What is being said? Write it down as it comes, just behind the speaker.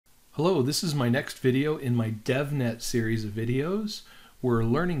Hello, this is my next video in my DevNet series of videos. We're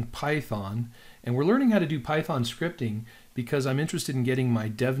learning Python, and we're learning how to do Python scripting because I'm interested in getting my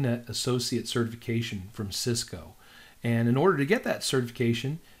DevNet Associate certification from Cisco. And in order to get that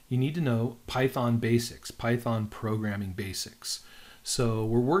certification, you need to know Python basics, Python programming basics. So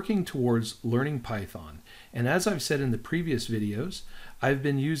we're working towards learning Python. And as I've said in the previous videos, I've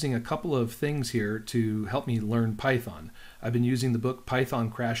been using a couple of things here to help me learn Python. I've been using the book Python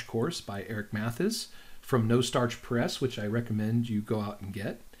Crash Course by Eric Mathis from No Starch Press, which I recommend you go out and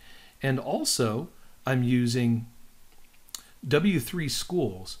get. And also, I'm using W3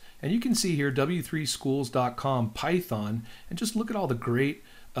 Schools. And you can see here, w3schools.com Python, and just look at all the great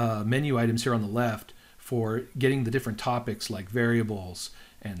menu items here on the left for getting the different topics like variables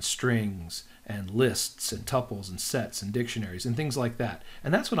and strings and lists and tuples and sets and dictionaries and things like that.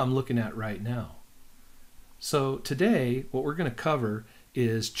 And that's what I'm looking at right now. So today, what we're going to cover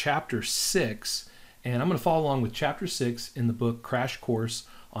is Chapter 6, and I'm going to follow along with Chapter 6 in the book Crash Course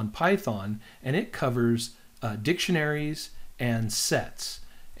on Python, and it covers dictionaries and sets.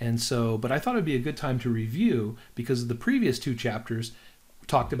 And so, but I thought it'd be a good time to review because the previous two chapters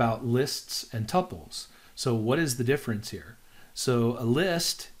talked about lists and tuples. So what is the difference here? So a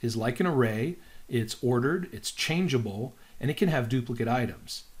list is like an array, it's ordered, it's changeable, and it can have duplicate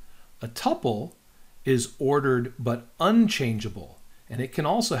items. A tuple is ordered but unchangeable, and it can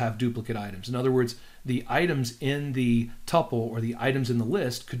also have duplicate items. In other words, the items in the tuple or the items in the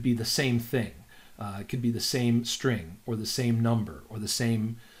list could be the same thing. It could be the same string or the same number or the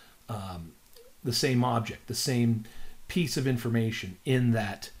same object, the same piece of information in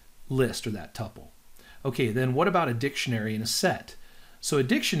that list or that tuple. Okay, then what about a dictionary and a set? So a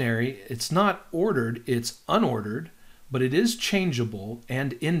dictionary, it's not ordered, it's unordered, but it is changeable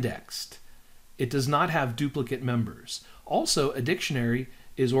and indexed. It does not have duplicate members. Also, a dictionary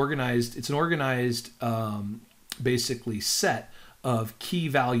is organized, it's an organized basically set of key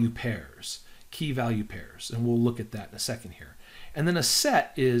value pairs, and we'll look at that in a second here. And then a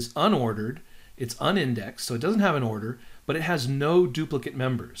set is unordered, it's unindexed, so it doesn't have an order, but it has no duplicate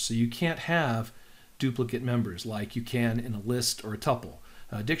members. So you can't have duplicate members like you can in a list or a tuple.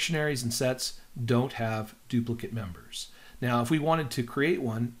 Dictionaries and sets don't have duplicate members. Now, if we wanted to create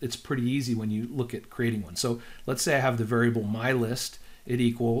one, it's pretty easy when you look at creating one. So let's say I have the variable mylist, it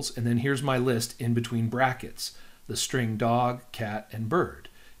equals, and then here's my list in between brackets, the string dog, cat, and bird.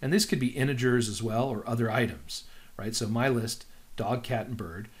 And this could be integers as well or other items, right? So my list, dog, cat, and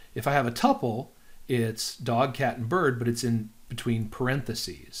bird. If I have a tuple, it's dog, cat, and bird, but it's in between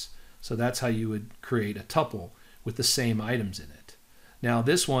parentheses. So that's how you would create a tuple with the same items in it. Now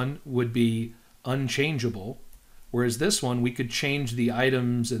this one would be unchangeable, whereas this one we could change the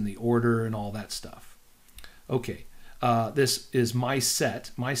items and the order and all that stuff. Okay, this is my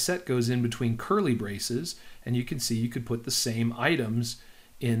set. My set goes in between curly braces, and you can see you could put the same items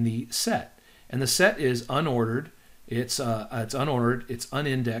in the set. And the set is unordered, it's unordered, it's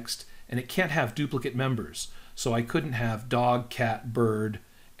unindexed, and it can't have duplicate members. So I couldn't have dog, cat, bird,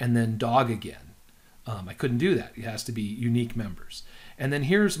 and then dog again. I couldn't do that. It has to be unique members. And then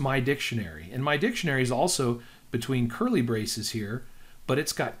here's my dictionary. And my dictionary is also between curly braces here, but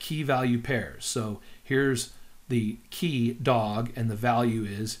it's got key value pairs. So here's the key dog, and the value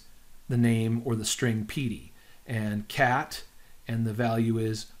is the name or the string Petey. And cat, and the value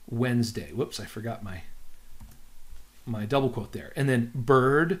is Wednesday. Whoops, I forgot my double quote there. And then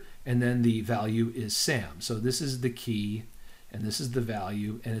bird, and then the value is Sam. So this is the key, and this is the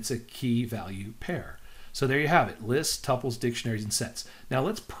value, and it's a key value pair. So there you have it, lists, tuples, dictionaries, and sets. Now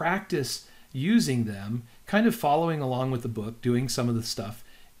let's practice using them, kind of following along with the book, doing some of the stuff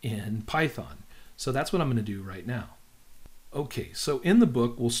in Python. So that's what I'm going to do right now. Okay, so in the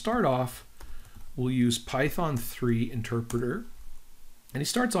book, we'll start off, we'll use Python 3 interpreter, and he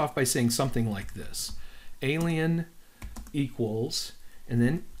starts off by saying something like this: alien equals, and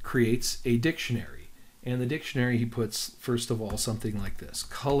then creates a dictionary. And the dictionary, he puts, first of all, something like this: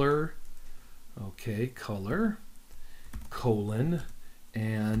 color, okay, color, colon,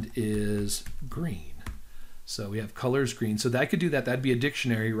 and is green. So we have colors green. So that could do that. That'd be a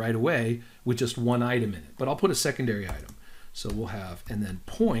dictionary right away with just one item in it. But I'll put a secondary item. So we'll have, and then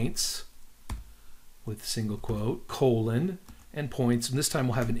points with single quote, colon, and points. And this time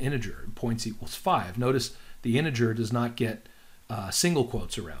we'll have an integer, and points equals 5. Notice the integer does not get single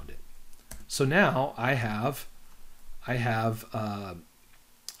quotes around it. So now I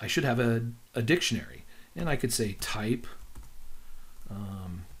should have a dictionary, and I could say type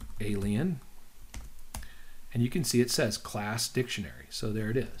alien, and you can see it says class dictionary. So there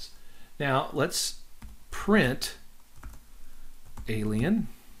it is. Now let's print alien,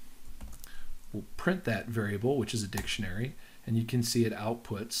 we'll print that variable, which is a dictionary, and you can see it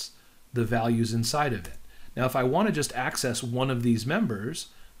outputs the values inside of it. Now, if I want to just access one of these members,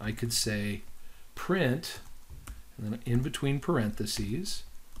 I could say print, and then in between parentheses,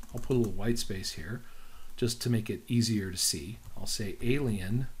 I'll put a little white space here just to make it easier to see. I'll say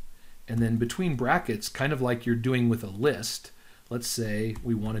alien, and then between brackets, kind of like you're doing with a list, let's say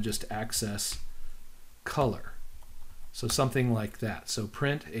we want to just access color. So something like that. So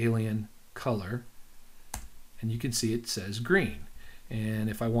print alien color, and you can see it says green. And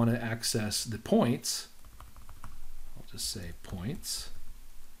if I want to access the points, I'll just say points,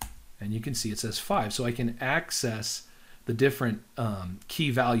 and you can see it says 5. So I can access the different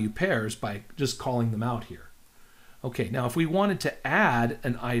key value pairs by just calling them out here. Okay, now if we wanted to add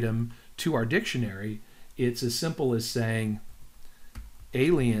an item to our dictionary, it's as simple as saying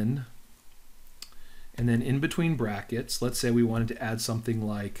alien, and then in between brackets, let's say we wanted to add something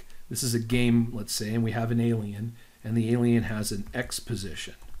like, this is a game, let's say, and we have an alien, and the alien has an X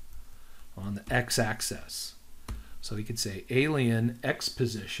position on the X axis. So we could say alien X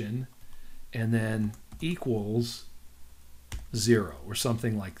position, and then equals 0 or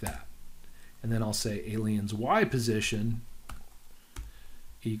something like that. And then I'll say alien's Y position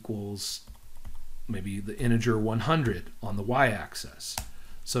equals maybe the integer 100 on the Y axis.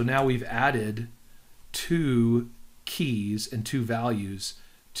 So now we've added 2 keys and 2 values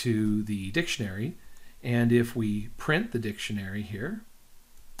to the dictionary, and if we print the dictionary here,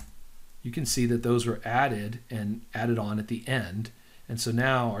 you can see that those were added and added on at the end, and so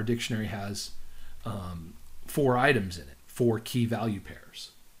now our dictionary has 4 items in it, 4 key value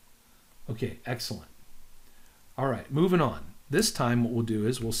pairs. Okay, excellent. All right, moving on. This time what we'll do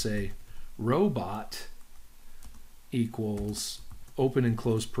is we'll say robot equals open and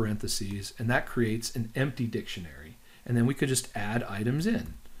close parentheses, and that creates an empty dictionary. And then we could just add items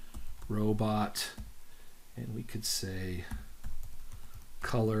in. Robot, and we could say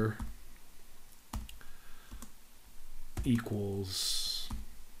color equals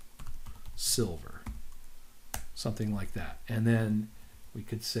silver, something like that. And then we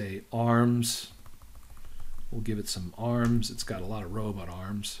could say arms, we'll give it some arms, it's got a lot of robot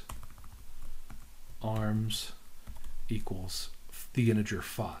arms. Arms equals the integer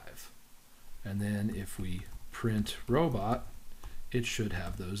 5. And then if we print robot, it should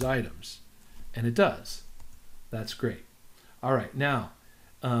have those items. And it does. That's great. All right, now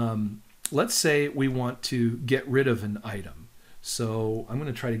let's say we want to get rid of an item. So I'm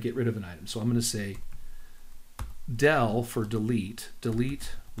going to try to get rid of an item. So I'm going to say del for delete,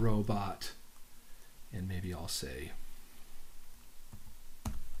 delete robot, and maybe I'll say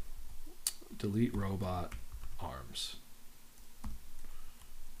delete robot arms.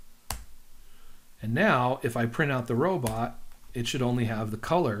 And now if I print out the robot, it should only have the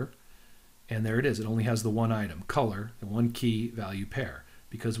color, and there it is. It only has the one item, color, the one key value pair,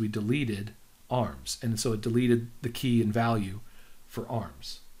 because we deleted arms. And so it deleted the key and value for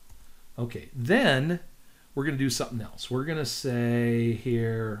arms. Okay, then we're going to do something else. We're going to say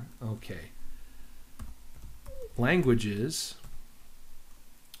here, okay, languages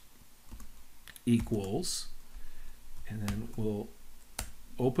equals, and then we'll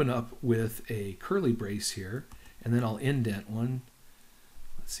open up with a curly brace here, and then I'll indent one,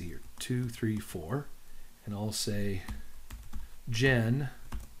 let's see here, 2, 3, 4, and I'll say Gen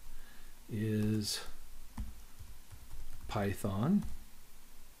is Python,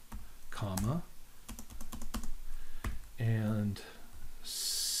 comma, and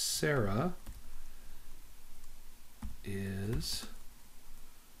Sarah is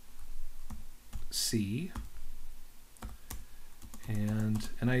C, and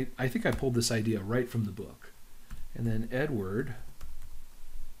I think I pulled this idea right from the book. And then Edward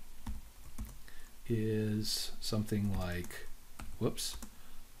is something like, whoops,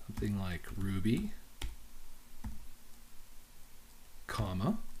 something like Ruby,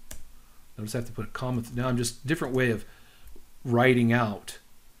 comma. Notice I have to put a comma. Now I'm just different way of writing out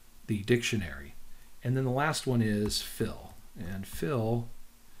the dictionary. And then the last one is Phil. And Phil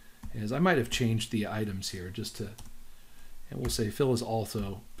is, I might have changed the items here just to, and we'll say Phil is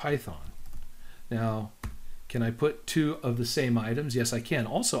also Python. Now, can I put 2 of the same items? Yes, I can.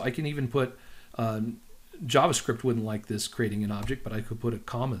 Also, I can even put, JavaScript wouldn't like this creating an object, but I could put a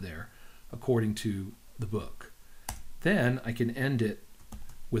comma there according to the book. Then I can end it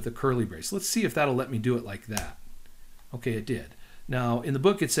with a curly brace. Let's see if that'll let me do it like that. Okay, it did. Now, in the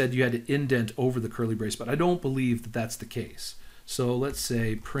book it said you had to indent over the curly brace, but I don't believe that that's the case. So let's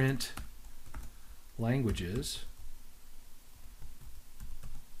say print languages,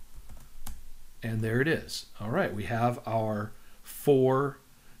 and there it is. All right, we have our 4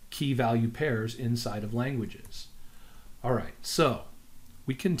 key value pairs inside of languages. All right, so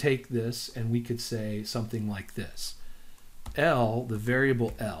we can take this and we could say something like this. L, the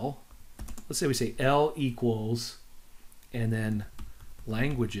variable L, let's say we say L equals, and then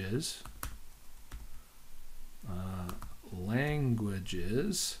languages,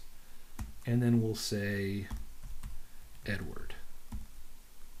 and then we'll say Edward.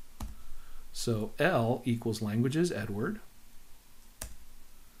 So L equals languages Edward.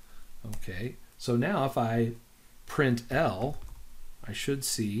 Okay, so now if I print L, I should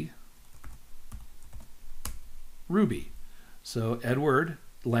see Ruby. So Edward,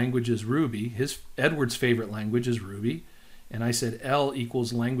 language is Ruby. Edward's favorite language is Ruby. And I said L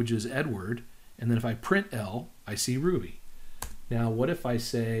equals languages Edward. And then if I print L, I see Ruby. Now, what if I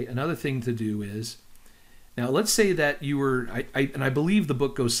say, another thing to do is, now let's say that you were, and I believe the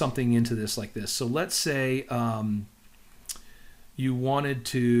book goes something into this like this. So let's say you wanted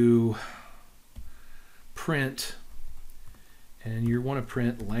to print, and you want to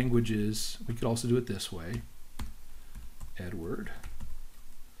print languages. We could also do it this way. Edward.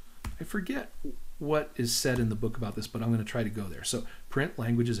 I forget what is said in the book about this, but I'm going to try to go there. So print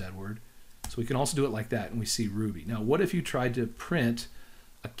languages Edward. So we can also do it like that, and we see Ruby. Now, what if you tried to print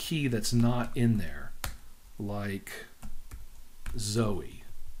a key that's not in there, like Zoe?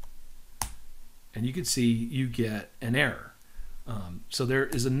 And you can see you get an error. So there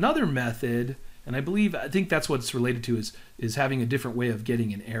is another method, and I think that's what it's related to, is having a different way of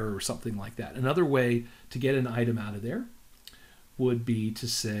getting an error or something like that. Another way to get an item out of there would be to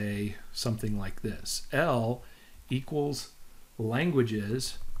say something like this. L equals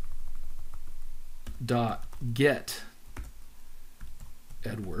languages dot get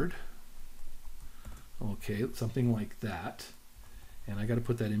Edward. Okay, something like that. And I got to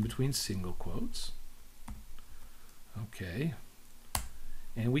put that in between single quotes. Okay.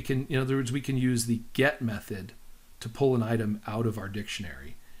 And we can, in other words, we can use the get method to pull an item out of our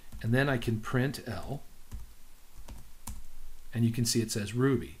dictionary. And then I can print L. And you can see it says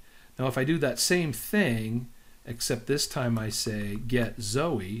Ruby. Now if I do that same thing, except this time I say get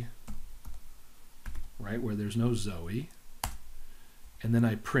Zoe, right, where there's no Zoe, and then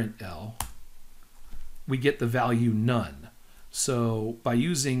I print L, we get the value none. So by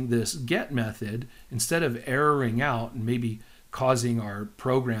using this get method, instead of erroring out and maybe causing our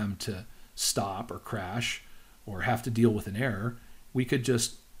program to stop or crash or have to deal with an error, we could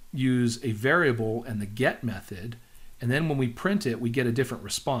just use a variable and the get method, and then when we print it, we get a different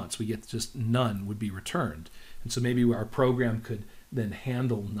response. We get just none would be returned. And so maybe our program could then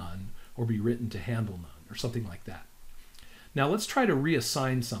handle none or be written to handle none or something like that. Now let's try to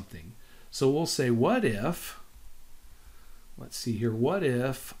reassign something. So we'll say, what if, let's see here, what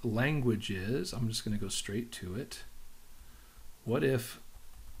if languages, I'm just going to go straight to it. What if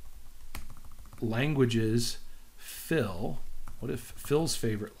languages Phil, what if Phil's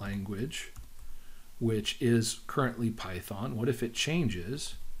favorite language, which is currently Python, what if it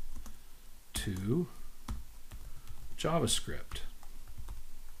changes to JavaScript?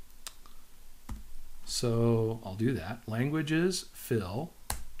 So I'll do that. Languages Phil,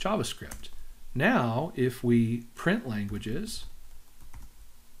 JavaScript. Now, if we print languages,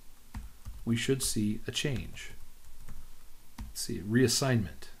 we should see a change. Let's see,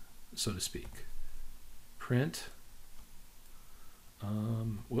 reassignment, so to speak. Print,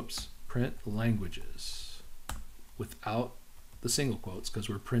 print languages without the single quotes because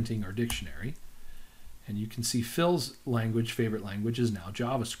we're printing our dictionary. And you can see Phil's language, favorite language, is now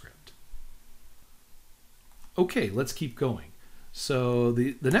JavaScript. Okay, let's keep going. So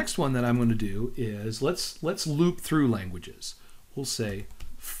the next one that I'm going to do is let's loop through languages. We'll say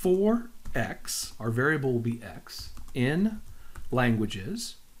for x, our variable will be x, in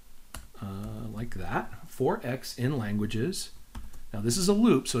languages, like that, for x in languages. Now this is a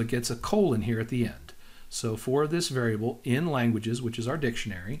loop, so it gets a colon here at the end. So for this variable in languages, which is our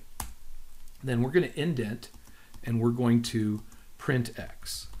dictionary, then we're going to indent and we're going to print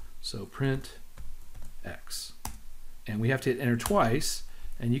x. So print x. And we have to hit enter twice,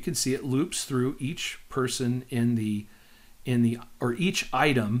 and you can see it loops through each person or each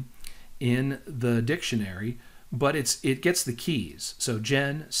item in the dictionary, but it gets the keys. So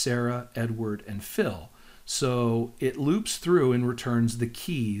Jen, Sarah, Edward, and Phil. So it loops through and returns the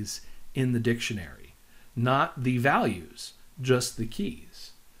keys in the dictionary, not the values, just the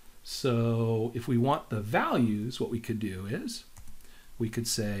keys. So if we want the values, what we could do is we could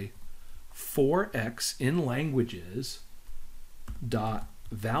say for x in languages dot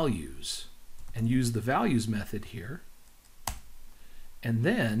values and use the values method here, and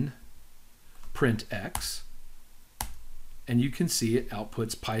then print x, and you can see it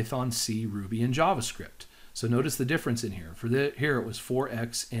outputs Python, C, Ruby, and JavaScript. So notice the difference in here. Here it was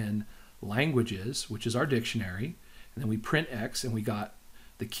 4x in languages, which is our dictionary, and then we print x and we got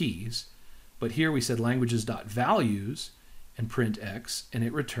the keys. But here we said languages.values and print x, and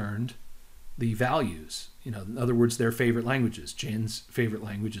it returned the values. You know, in other words, their favorite languages. Jen's favorite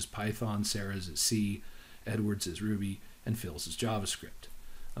language is Python, Sarah's is C, Edward's is Ruby, and Phil's is JavaScript.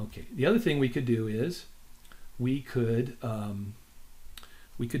 Okay, the other thing we could do is we could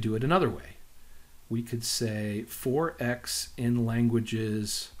do it another way. We could say 4x in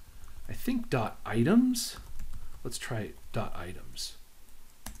languages, I think .items. Let's try .items.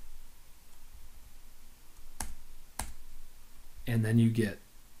 And then you get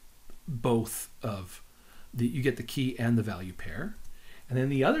both of you get the key and the value pair. And then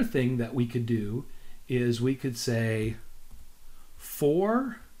the other thing that we could do is we could say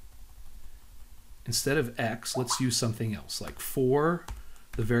for, instead of x, let's use something else, like for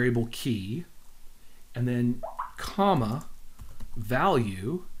the variable key, and then comma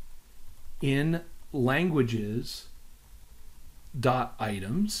value in languages dot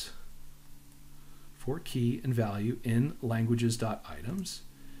items, for key and value in languages dot items,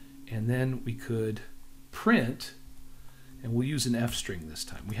 and then we could print, and we'll use an f string this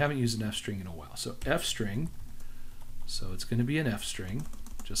time. We haven't used an f string in a while. So f string, so it's going to be an f string,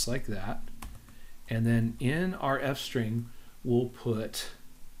 just like that. And then in our f string, we'll put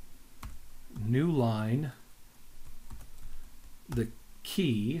new line, the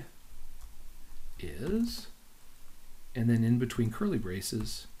key is, and then in between curly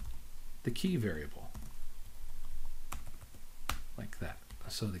braces, the key variable, like that.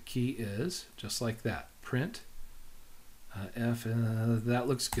 So the key is just like that. Print f, that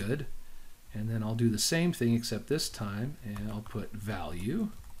looks good. And then I'll do the same thing except this time, and I'll put value,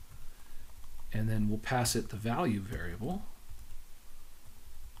 and then we'll pass it the value variable.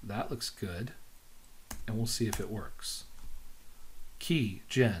 That looks good, and we'll see if it works. Key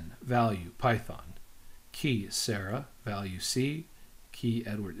Jen, value Python, key Sarah, value C, key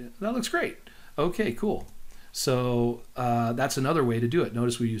Edward. That looks great. Okay, cool. So that's another way to do it.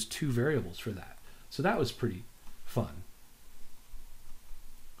 Notice we used two variables for that. So that was pretty fun.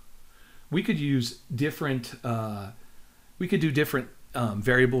 We could use different, we could do different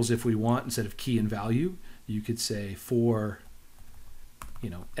variables if we want. Instead of key and value, you could say for, you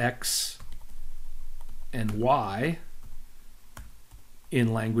know, x and y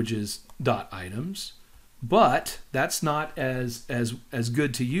in languages dot items, but that's not as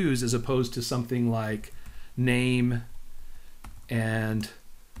good to use as opposed to something like name and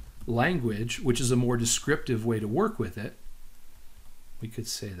language, which is a more descriptive way to work with it. We could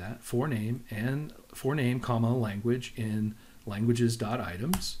say that for name and for name, comma, language in languages dot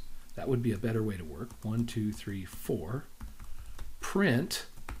items. That would be a better way to work. 1, 2, 3, 4. Print,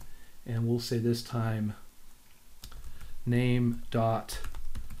 and we'll say this time name dot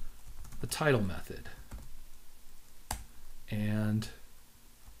the title method, and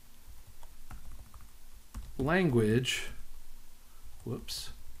language, whoops,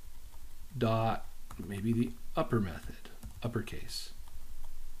 dot maybe the upper method, uppercase,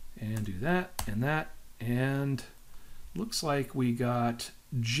 and do that, and looks like we got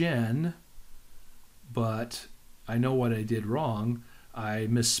Jen, but I know what I did wrong. I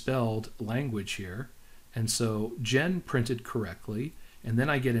misspelled language here, and so Jen printed correctly, and then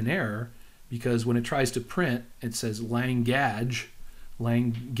I get an error because when it tries to print, it says language,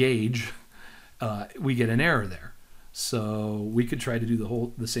 we get an error there. So we could try to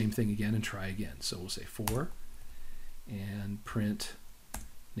do the same thing again and try again. So we'll say for and print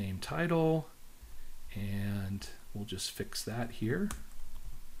name title, and we'll just fix that here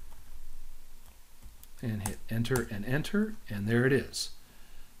and hit enter, and there it is.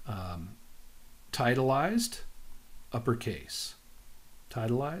 Titleized, uppercase,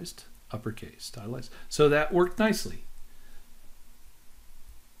 titleized, uppercase, titleized. So that worked nicely.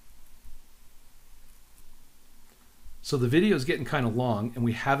 So the video is getting kind of long, and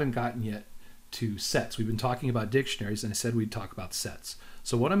we haven't gotten yet to sets. We've been talking about dictionaries, and I said we'd talk about sets.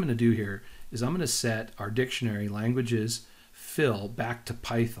 So what I'm going to do here is I'm going to set our dictionary languages fill back to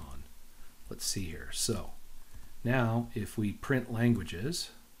Python. Let's see here. So now if we print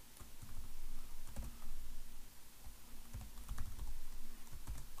languages,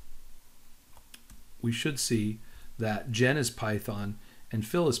 we should see that Jen is Python and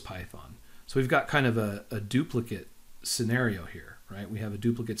Phil is Python. So we've got kind of a duplicate scenario here, right? We have a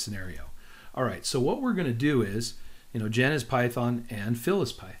duplicate scenario. All right, so what we're going to do is, you know, Jen is Python and Phil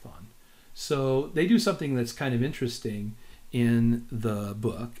is Python. So they do something that's kind of interesting in the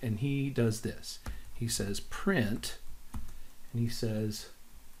book, and he does this. He says print, And he says,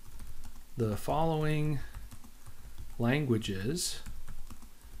 the following languages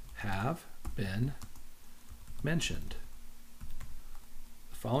have been mentioned.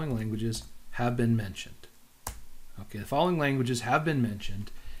 The following languages have been mentioned. Okay, the following languages have been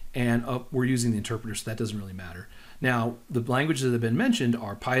mentioned, and we're using the interpreter, so that doesn't really matter. Now, the languages that have been mentioned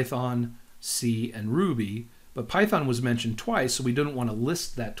are Python, C, and Ruby, but Python was mentioned twice, so we didn't want to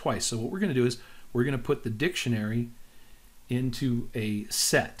list that twice. So what we're going to do is we're going to put the dictionary into a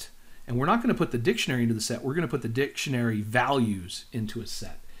set. And we're not going to put the dictionary into the set, we're going to put the dictionary values into a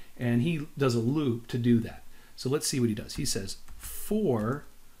set. And he does a loop to do that. So let's see what he does. He says, for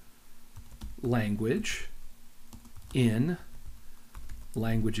language in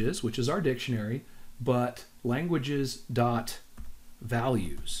languages, which is our dictionary, but languages dot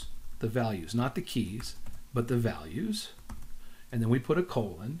values, the values, not the keys, but the values. And then we put a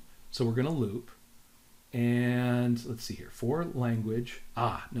colon, so we're going to loop. And let's see here, for language,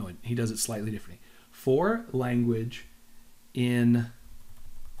 no, he does it slightly differently. For language in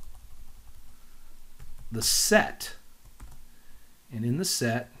the set, and in the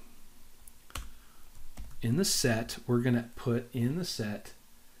set, we're going to put in the set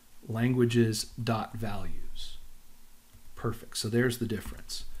languages dot values. Perfect. So there's the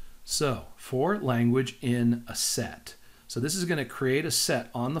difference. So for language in a set. So this is going to create a set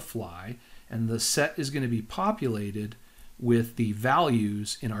on the fly, and the set is going to be populated with the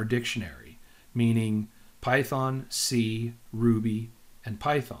values in our dictionary, meaning Python, C, Ruby, and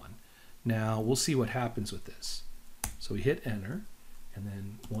Python. Now we'll see what happens with this. So we hit enter, and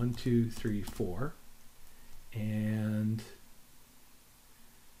then 1, 2, 3, 4, and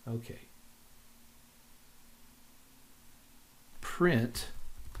okay. Print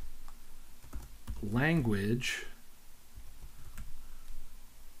language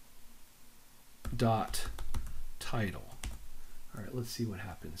dot title. All right, let's see what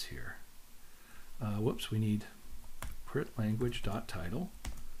happens here. Whoops, we need print language dot title,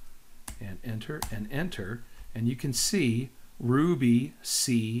 and enter, and you can see Ruby,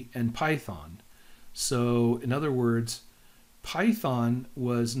 C, and Python. So in other words, Python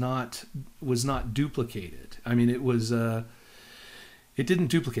was not duplicated. I mean, it was it didn't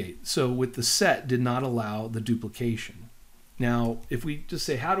duplicate. So with the set, did not allow the duplication. Now, if we just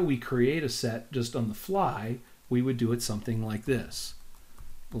say, how do we create a set just on the fly, we would do it something like this.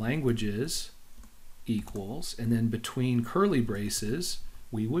 Languages equals, and then between curly braces,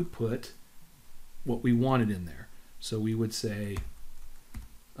 we would put what we wanted in there. So we would say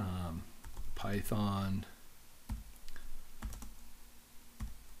Python,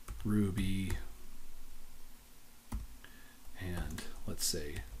 Ruby, and let's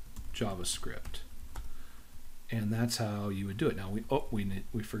say JavaScript. And that's how you would do it. Now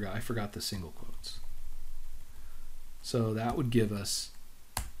I forgot the single quotes. So that would give us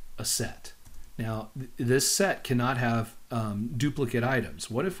a set. Now this set cannot have duplicate items.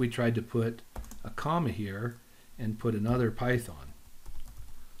 What if we tried to put a comma here and put another Python?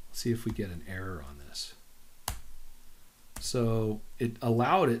 Let's see if we get an error on this. So it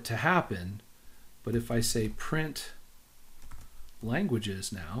allowed it to happen, but if I say print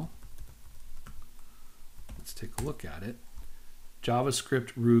languages now, let's take a look at it.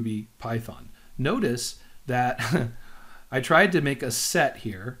 JavaScript, Ruby, Python. Notice that I tried to make a set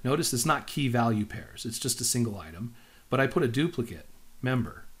here. Notice it's not key value pairs. It's just a single item, but I put a duplicate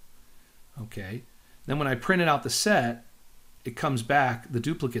member. Okay. Then when I printed out the set, it comes back, the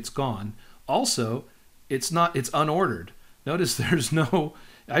duplicate's gone. Also, it's unordered. Notice there's no,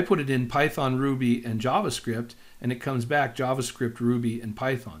 I put it in Python, Ruby, and JavaScript, and it comes back JavaScript, Ruby, and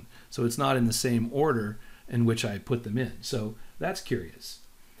Python. So it's not in the same order in which I put them in. So that's curious.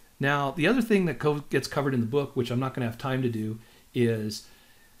 Now, the other thing that gets covered in the book, which I'm not going to have time to do, is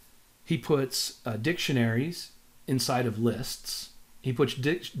he puts dictionaries inside of lists. He puts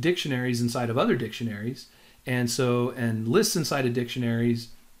dictionaries inside of other dictionaries, and lists inside of dictionaries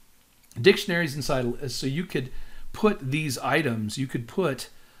inside of lists. So you could put these items, you could put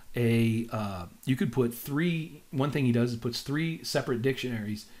three, one thing he does is puts 3 separate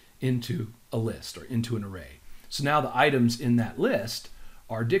dictionaries into a list or into an array. So now the items in that list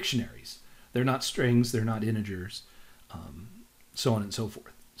are dictionaries. They're not strings, they're not integers, so on and so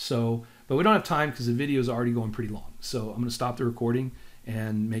forth. So, but we don't have time because the video is already going pretty long. So I'm going to stop the recording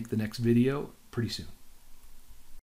and make the next video pretty soon.